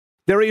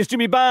There he is,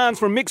 Jimmy Barnes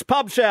from Mixed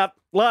Pub Shout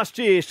last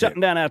year, shutting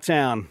down our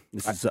town.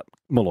 This is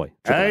Malloy.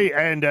 Hey,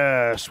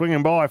 and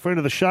swinging by, a friend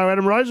of the show,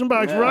 Adam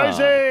Rozenbachs.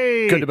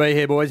 Rosie! Good to be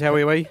here, boys. How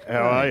are we?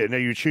 How are you? Now,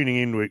 you're tuning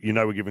in. You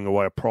know we're giving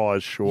away a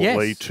prize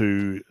shortly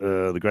to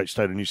the great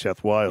state of New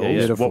South Wales.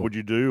 Yeah, what would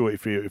you do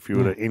if you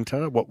were to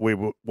enter? What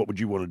would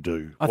you want to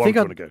do? I think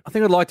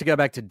I'd like to go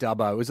back to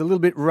Dubbo. It was a little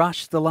bit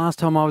rushed the last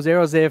time I was there.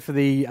 I was there for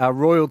the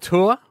Royal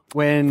Tour.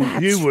 When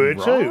you were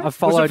too. I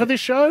followed, was it for this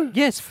show?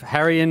 Yes,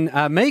 Harry and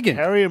Megan.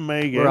 Harry and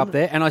Megan were up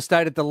there, and I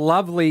stayed at the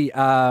lovely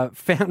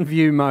Fountain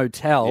View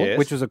Motel,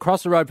 which was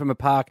across the road from a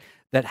park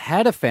that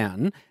had a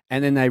fountain,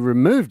 and then they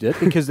removed it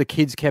because the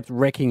kids kept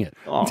wrecking it.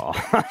 Oh,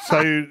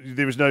 so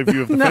there was no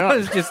view of the fountain? No, it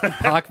was just the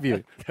park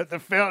view. At the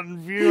Fountain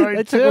View Hotel.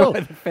 They took away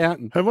the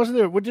fountain. And wasn't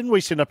there? Well, didn't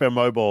we send up our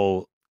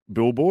mobile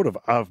billboard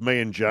of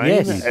me and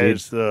Jane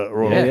as the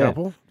royal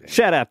couple? Yeah.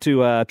 Shout out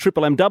to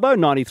Triple M Dubbo,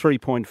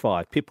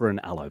 93.5, Pippa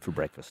and Aloe for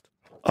breakfast.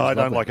 I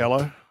don't like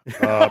aloe.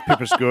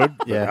 Pippa's good,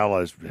 but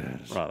aloe's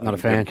not a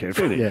fan.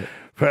 Yeah.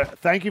 But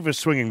thank you for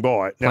swinging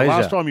by. Now,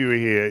 last time you were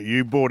here,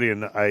 you brought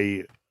in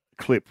a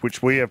clip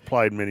which we have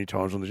played many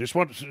times on the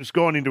show. It's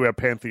gone into our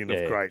pantheon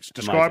of greats.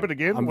 Describe it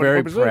again. I'm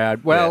very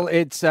proud. Well,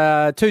 it's two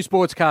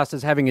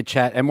sportscasters having a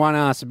chat, and one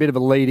asks a bit of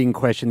a leading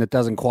question that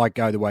doesn't quite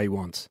go the way he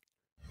wants.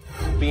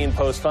 Being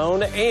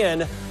postponed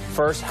and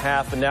first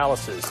half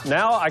analysis.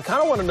 Now, I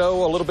kind of want to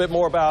know a little bit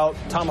more about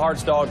Tom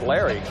Hart's dog,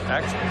 Larry,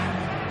 actually.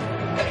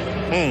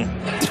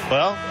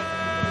 Well,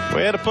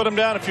 we had to put him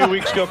down a few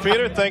weeks ago,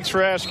 Peter. Thanks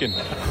for asking.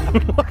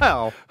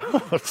 Wow.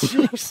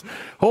 Jeez.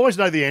 Always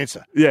know the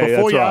answer. Yeah,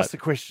 before you right. ask the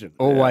question.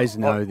 Always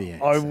know the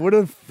answer. I would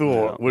have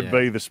thought would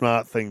be the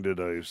smart thing to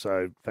do.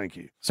 So thank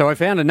you. So I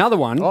found another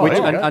one,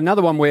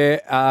 another one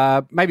where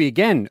maybe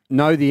again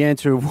know the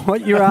answer of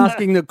what you're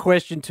asking the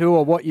question to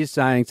or what you're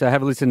saying. So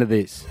have a listen to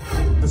this.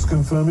 It's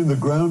confirming the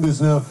ground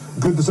is now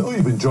good to say. Oh,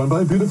 you've been joined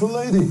by a beautiful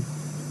lady.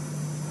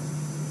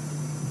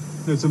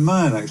 It's a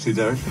man, actually,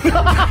 Derek.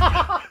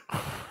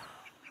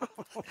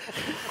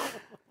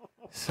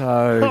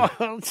 So,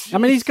 I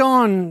mean, he's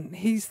gone.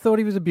 He's thought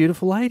he was a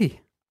beautiful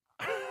lady.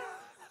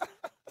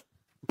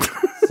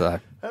 So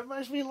that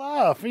makes me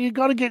laugh. You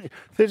got to get.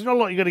 There's not a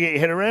lot you got to get your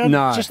head around.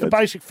 No, it's just the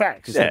basic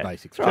facts. Just the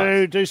basic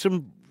facts. Do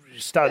some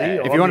study.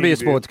 If you want to be a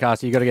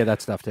sportscaster, you got to get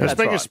that stuff down.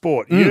 Speaking of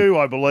sport, you,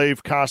 I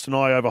believe, cast an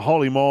eye over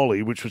Holy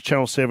Moly, which was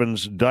Channel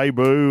 7's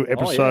debut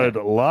episode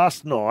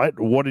last night.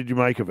 What did you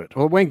make of it?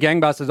 Well, it went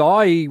gangbusters.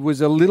 I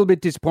was a little bit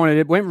disappointed.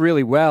 It went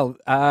really well.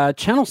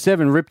 Channel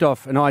 7 ripped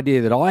off an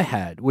idea that I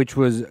had, which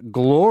was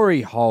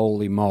Glory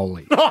Holy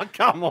Moly. Oh,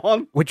 come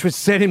on. Which was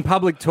set in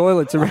public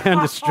toilets around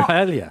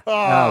Australia.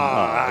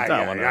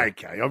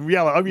 Okay. I'm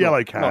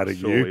yellow carding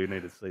you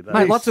need to see that.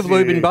 Mate, lots of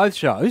lube in both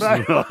shows.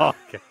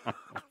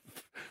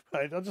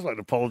 Mate, I'd just like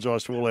to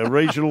apologise to all our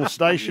regional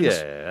stations.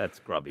 Yeah, that's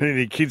grubby.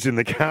 Any kids in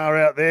the car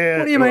out there?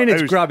 What do you mean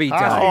it's grubby, Dave?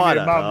 I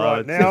don't know.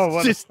 Right now.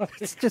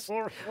 It's just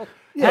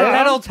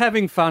adults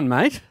having fun,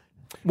 mate.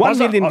 1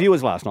 million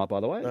viewers last night, by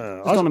the way.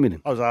 Just on a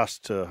million. I was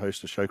asked to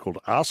host a show called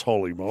Ass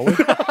Holy Moly.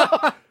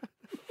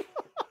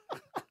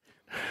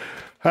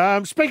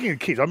 Speaking of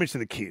kids, I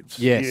mentioned the kids.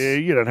 Yes.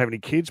 You don't have any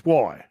kids.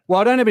 Why?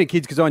 Well, I don't have any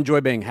kids because I enjoy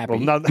being happy.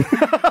 Well,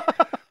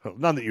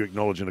 none that you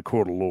acknowledge in a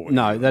court of law.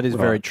 No, that is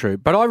very true.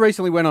 But I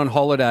recently went on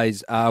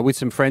holidays with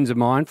some friends of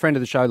mine, friend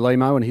of the show,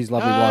 Limo, and his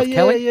lovely wife,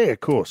 Kelly. Yeah, of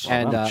course.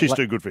 And she's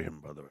too good for him,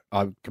 by the way.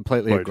 I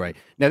completely agree.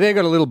 Now, they've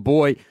got a little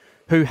boy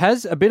who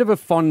has a bit of a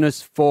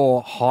fondness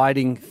for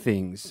hiding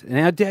things.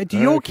 Now, do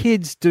your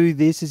kids do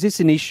this? Is this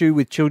an issue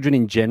with children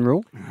in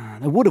general?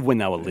 They would have when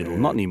they were little,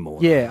 not anymore.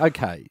 Yeah,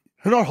 okay.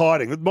 They're not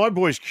hiding. My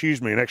boys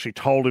accused me and actually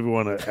told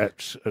everyone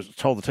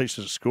told the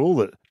teachers at school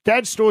that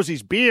Dad stores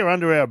his beer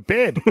under our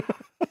bed.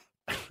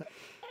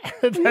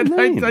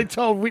 They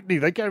told Whitney.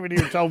 They came in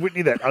here and told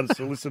Whitney that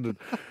unsolicited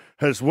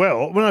as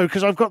well. Well, no,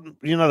 because I've got,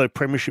 the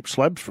premiership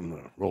slabs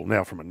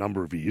now from a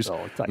number of years.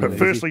 But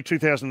firstly,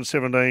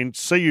 2017,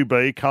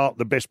 CUB,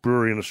 the best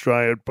brewery in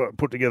Australia,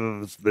 put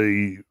together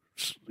the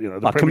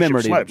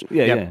premiership slabs.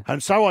 Yeah.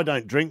 And so I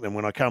don't drink them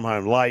when I come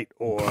home late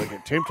or I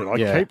get tempted.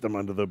 I keep them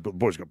under the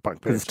boys got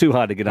bunk beds. It's too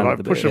hard to get under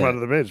the bed. I push them under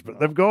the beds. But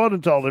they've gone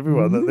and told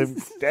everyone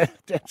that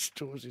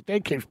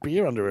Dad keeps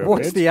beer under our beds.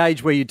 What's the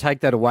age where you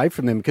take that away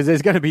from them? Because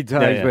there's going to be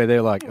days where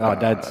they're like,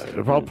 Dad's...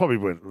 Probably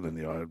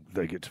when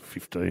they get to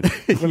 15.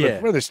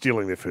 When they're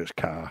stealing their first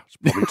car. It's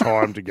probably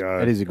time to go.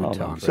 It is a good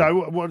time.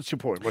 So what's your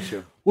point?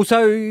 Well,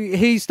 so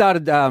he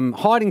started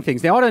hiding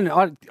things. Now,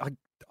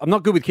 I'm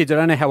not good with kids. I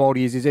don't know how old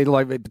he is. He's either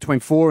like between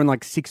 4 and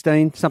like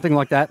 16, something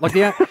like that. Like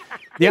the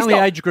only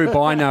age group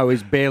I know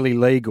is barely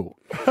legal.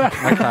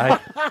 Okay.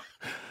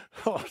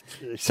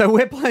 So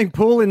we're playing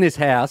pool in this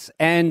house,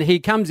 and he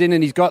comes in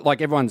and he's got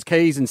like everyone's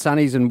keys and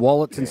sunnies and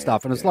wallets and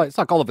stuff, and it's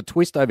like Oliver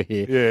Twist over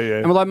here. Yeah.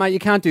 And we're like, mate, you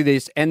can't do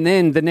this. And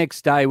then the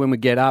next day when we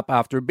get up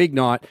after a big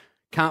night,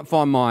 can't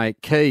find my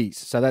keys.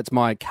 So that's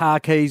my car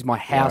keys, my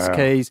house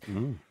keys,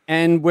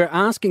 and we're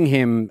asking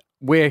him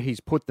where he's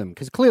put them,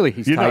 because clearly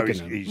he's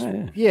taken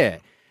them. Yeah.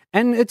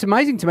 And it's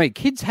amazing to me.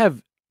 Kids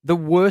have the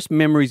worst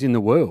memories in the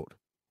world.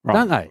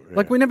 don't they? Yeah.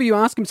 Like, whenever you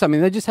ask them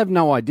something, they just have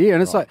no idea.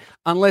 And it's like,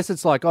 unless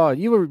it's like, oh,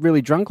 you were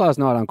really drunk last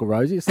night, Uncle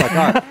Rosie. It's like,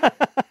 oh,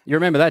 you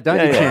remember that,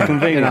 don't you, champ?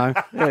 You know?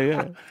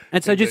 Yeah.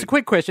 And so just a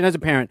quick question as a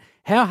parent,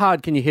 how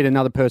hard can you hit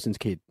another person's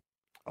kid?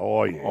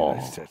 Oh,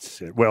 yeah.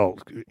 That's it. Well,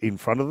 in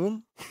front of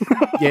them?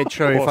 Yeah,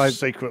 true. Or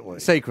secretly?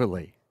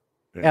 Secretly.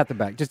 Out the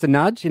back. Just a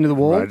nudge into the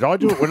wall? Mate, I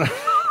do it when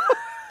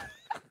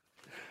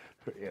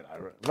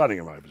running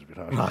them over is a bit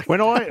hard.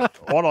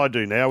 What I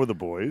do now with the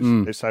boys,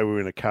 let's say we're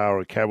in a car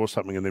or a cab or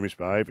something and they're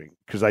misbehaving,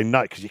 because they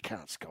know, because you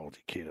can't scold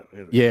your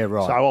kid. Yeah,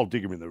 right. So I'll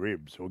dig them in the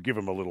ribs or give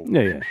them a little,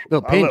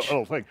 little pinch.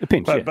 Little thing. A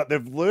pinch, but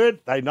they've learned,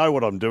 they know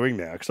what I'm doing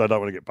now because I don't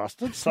want to get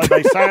busted. So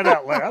they say it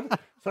out loud.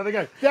 So they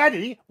go,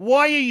 Daddy,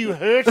 why are you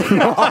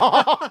hurting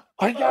us?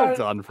 I go, Well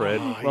done,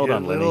 Fred. Well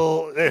done,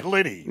 Lenny.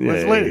 Lenny. Yeah,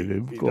 It's Lenny.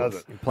 of He course.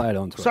 does it. Play it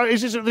on to So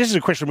this is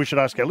a question we should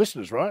ask our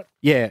listeners, right?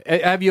 Yeah.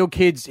 Have your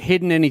kids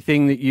hidden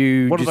anything that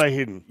you... What have they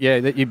hidden? Yeah,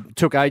 that you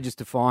took ages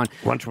to find?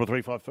 1, 2,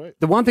 3, 5, 3.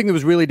 The one thing that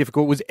was really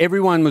difficult was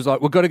everyone was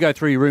like, we've got to go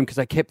through your room because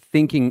they kept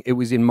thinking it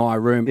was in my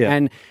room. Yeah.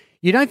 And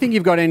you don't think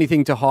you've got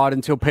anything to hide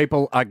until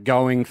people are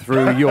going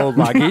through your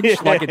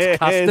luggage, like it's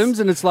customs.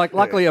 And it's like,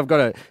 luckily I've got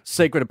a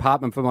secret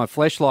apartment for my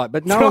fleshlight,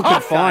 but no one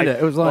could find it.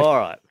 It was like... All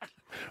right.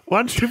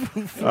 1, 2,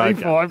 3,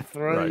 5,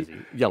 3. Rosie,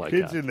 yellow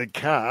Kids card. in the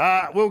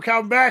car. We'll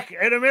come back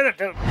in a minute.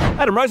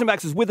 Adam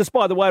Rozenbachs is with us.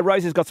 By the way,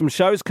 Rosie's got some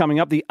shows coming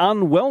up. The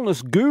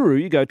Unwellness Guru,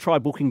 you go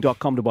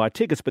trybooking.com to buy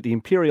tickets, but the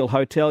Imperial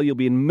Hotel, you'll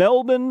be in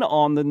Melbourne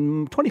on the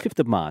 25th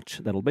of March.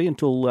 That'll be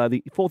until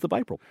the 4th of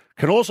April.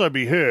 Can also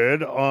be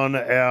heard on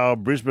our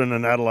Brisbane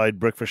and Adelaide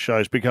breakfast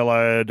shows. Big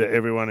hello to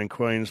everyone in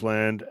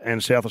Queensland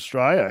and South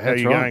Australia. How are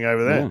you going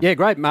over there? Yeah,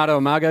 great. Marto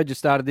and Margot just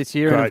started this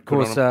year. And, Great, of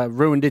course,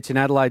 Ruined Dits in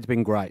Adelaide's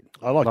been great.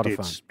 I like a lot of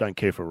Dits. fun. Don't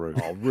care for Roo.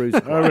 Oh, Rue's I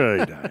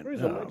really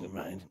don't. Oh,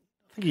 man.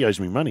 I think he owes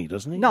me money,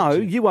 doesn't he? No,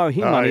 you owe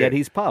him money yeah. at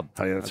his pub.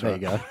 Oh, yeah, that's There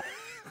right. you go.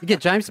 You get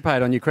James to pay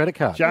it on your credit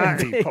card.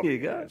 Johnny, There you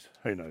go.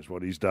 Who knows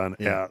what he's done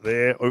out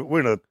there?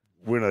 Win a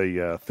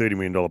 $30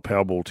 million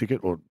Powerball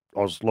ticket or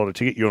Oz Lotto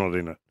ticket. You're not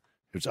in it.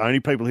 It's only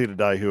people here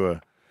today who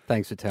are.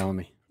 Thanks for telling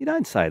me. You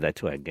don't say that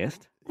to our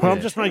guest. Well,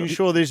 I'm just making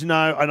sure there's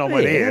no. And I'm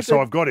on air, Yeah,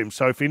 so I've got him.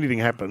 So if anything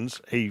happens,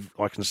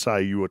 I can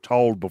say you were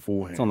told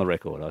beforehand. It's on the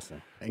record, I say.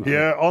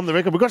 Yeah, on the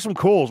record. We've got some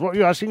calls. What are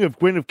you asking of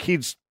Gwen of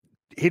kids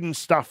hidden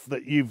stuff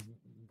that you've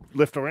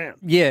left around?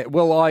 Yeah,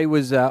 well, I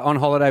was on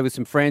holiday with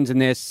some friends,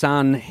 and their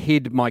son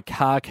hid my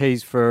car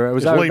keys for. It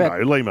was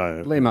over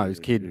Lemo's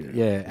kid.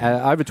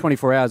 Yeah, over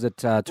 24 hours. It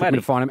took me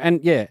to find him,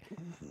 and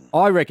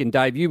I reckon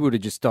Dave, you would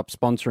have just stopped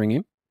sponsoring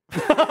him.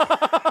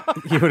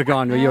 You would have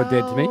gone, well, you're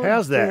dead to me.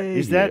 How's that?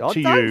 Is that to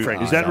you?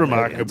 Is that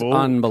remarkable?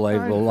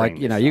 Unbelievable. Like,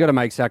 you got to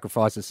make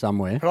sacrifices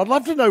somewhere. But I'd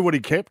love to know what he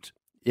kept.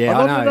 Yeah,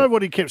 I'd love to know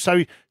what he kept. So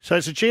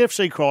it's a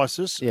GFC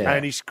crisis, Yeah.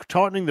 and he's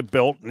tightening the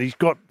belt, and he's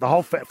got the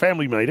whole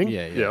family meeting,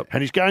 Yeah.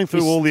 and he's going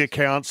through all the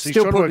accounts. He's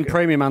Still trying to putting work-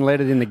 premium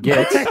unleaded in the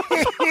gets.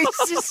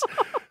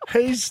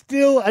 he's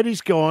still, and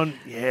he's gone,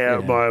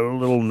 my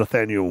little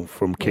Nathaniel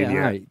from Kenya.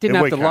 Yeah, didn't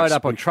have to load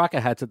up on trucker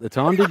hats at the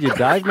time, did you,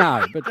 Dave?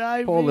 No, but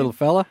poor little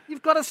fella.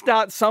 You've got to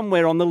start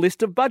somewhere on the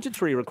list of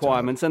budgetary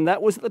requirements, and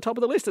that was at the top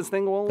of the list. It's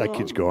thinking, well, That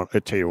kid's gone. I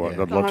tell you what,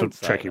 I'd love to Don't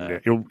say track him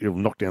that. down. He'll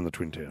knock down the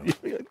Twin Towers.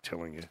 I'm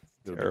telling you.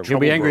 He'll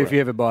be angry if you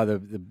ever buy the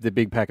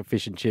big pack of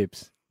fish and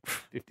chips.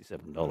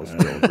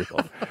 $57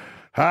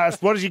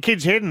 rip-off. What is your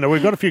kids heading?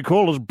 We've got a few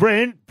callers.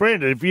 Brent,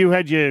 have you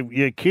had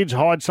your kids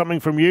hide something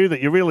from you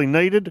that you really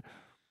needed?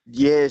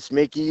 Yes,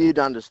 Mickey, you'd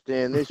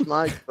understand this,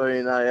 mate,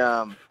 being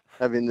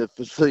having the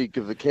physique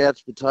of a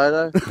couch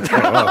potato.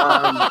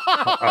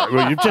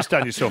 Well, you've just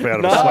done yourself out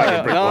of a slag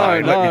of brick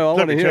lane.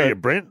 Let me tell you,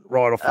 Brent,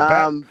 right off the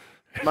bat.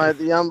 Mate,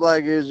 the young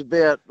bloke is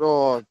about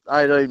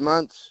 18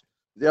 months.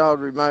 The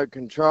old remote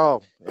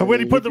control. And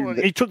where'd he put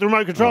he took the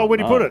remote control. Where'd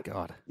he put it?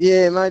 God.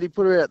 Yeah, mate, he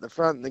put her out the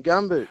front in the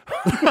gumboot.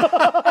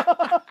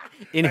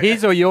 In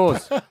his or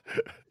yours?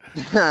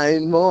 No,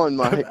 in mine,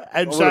 mate.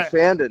 I would have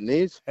found it in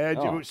his.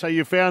 So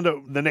you found it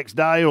the next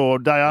day or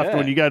day after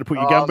when you go to put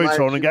your gumboots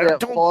on and go.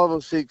 About 5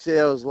 or 6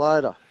 hours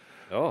later.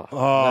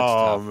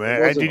 Oh man!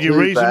 And Wasn't did you too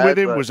reason bad, with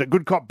him? but- Was it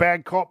good cop,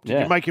 bad cop? Did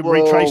Yeah. you make him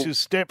Well- retrace his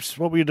steps?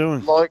 What were you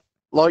doing?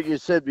 Like you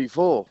said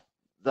before,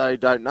 they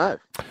don't know.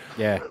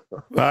 Yeah.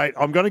 Mate,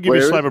 I'm going to give you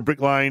a Where slab is of brick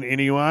lane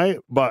anyway,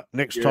 but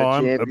next You're a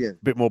time a champion.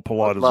 bit more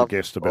polite as a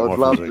guest I'd about my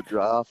love the physique.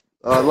 draft.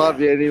 I love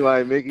you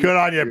anyway, Mickey. Good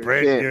on you, You're a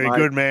Brett. champ, You're a mate.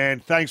 good man.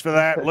 Thanks for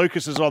that.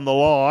 Lucas is on the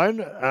line.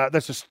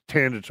 That's a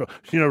standard.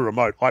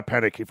 Remote. I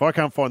panic if I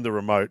can't find the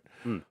remote.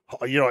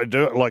 I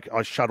do it like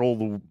I shut all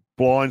the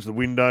blinds, the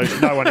windows.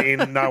 No one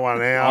in, no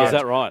one out. Oh, is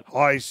that right?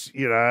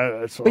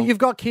 But you've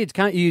got kids.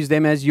 Can't you use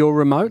them as your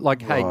remote?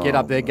 Like, hey, get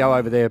up there, go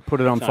over there,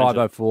 put it on Change it.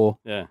 504.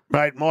 Yeah.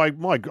 Mate,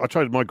 I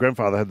told you my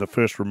grandfather had the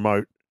first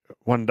remote.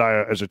 One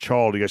day as a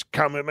child, he goes,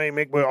 "Come with me,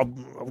 Mick. Well,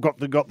 I've got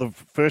the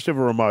first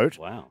ever remote."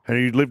 Wow. And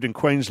he lived in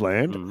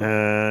Queensland,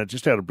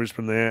 just out of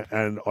Brisbane there.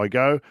 And I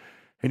go,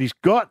 and he's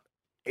got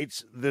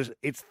it's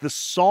the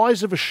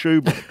size of a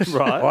shoebox,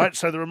 Right. Right.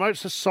 So the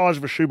remote's the size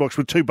of a shoebox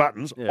with 2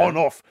 buttons, Yeah. on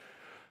off.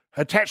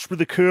 attached with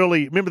the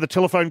curly, remember the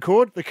telephone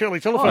cord? The curly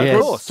telephone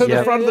yes. cord to the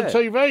Yeah. front of the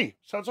TV.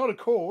 So it's on a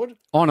cord,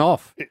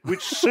 On-off.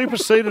 which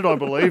superseded, I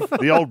believe,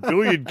 the old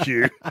billiard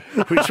cue,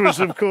 which was,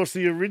 of course,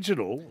 the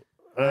original.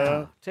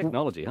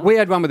 Technology, huh? We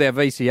had one with our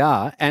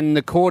VCR, and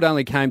the cord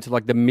only came to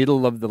like the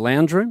middle of the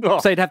lounge room.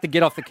 So you'd have to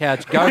get off the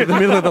couch, go to the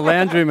middle of the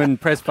lounge room, and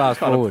press fast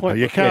forward.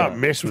 You can't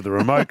mess with the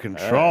remote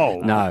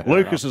control. No.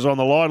 Lucas is on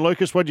the line.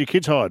 Lucas, what'd your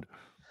kids hide?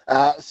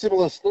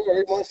 Similar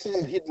story. My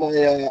son hid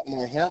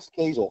my house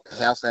keys, or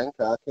house and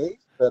car keys,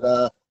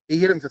 but he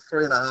hid them for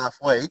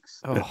 3.5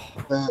 weeks.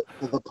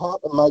 The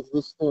part that makes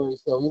this story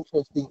so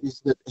interesting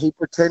is that he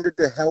pretended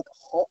to help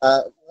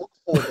look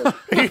for them.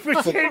 He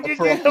pretended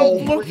to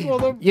help look for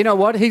them. You know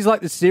what? He's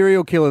like the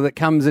serial killer that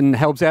comes and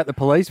helps out the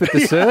police with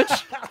the search.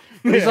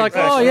 He's like,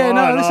 exactly. oh, yeah,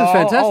 no, this is I'll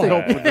fantastic.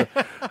 help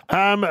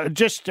with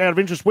just out of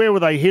interest, where were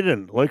they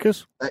hidden,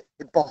 Lucas?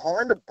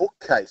 Behind a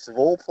bookcase, of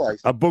all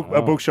places. A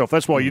bookshelf.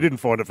 That's why you didn't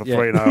find it for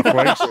 3.5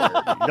 weeks.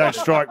 You don't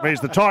strike me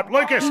as the type.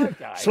 Lucas,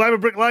 Slover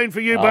Brick Lane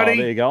for you, buddy.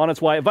 There you go. On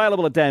its way.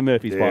 Available at Dan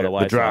Murphy's, by the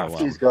way. the draft.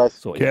 Cheers, guys.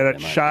 Sort Get you out it,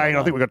 there, mate. Shane.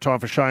 I think we've got time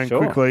for Shane Sure.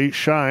 quickly.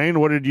 Shane,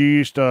 what did you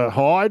used to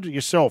hide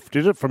yourself?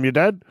 Did it from your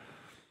dad?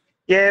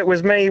 Yeah, it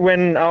was me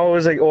when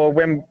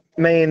when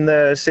me and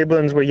the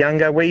siblings were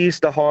younger. We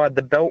used to hide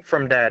the belt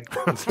from Dad.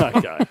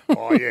 Okay.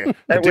 Oh, yeah.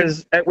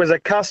 It was a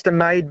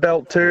custom-made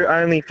belt too,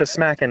 only for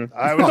smacking.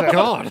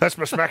 God. That's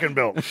my smacking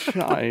belt.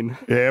 Shane.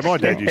 Yeah, my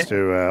dad used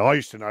to. I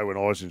used to know when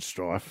I was in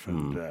strife,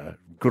 and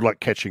good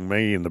luck catching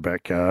me in the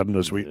back garden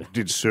as we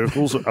did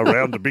circles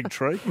around the big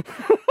tree.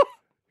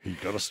 You've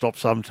got to stop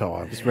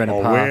sometime. ran a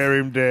I'll path. wear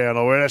him down.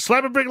 I'll wear that.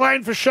 Slap a Brick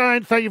Lane for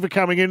Shane. Thank you for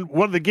coming in.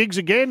 What are the gigs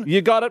again?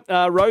 You got it.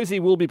 Rosie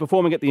will be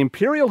performing at the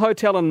Imperial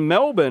Hotel in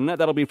Melbourne.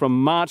 That'll be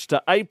from March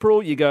to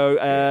April. You go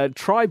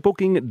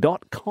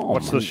trybooking.com.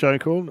 What's the show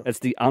called? It's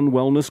the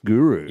Unwellness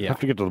Guru. I have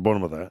to get to the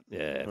bottom of that.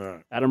 Yeah.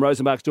 Right. Adam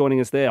Rozenbachs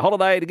joining us there.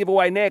 Holiday to give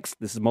away next.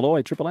 This is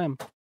Malloy, Triple M.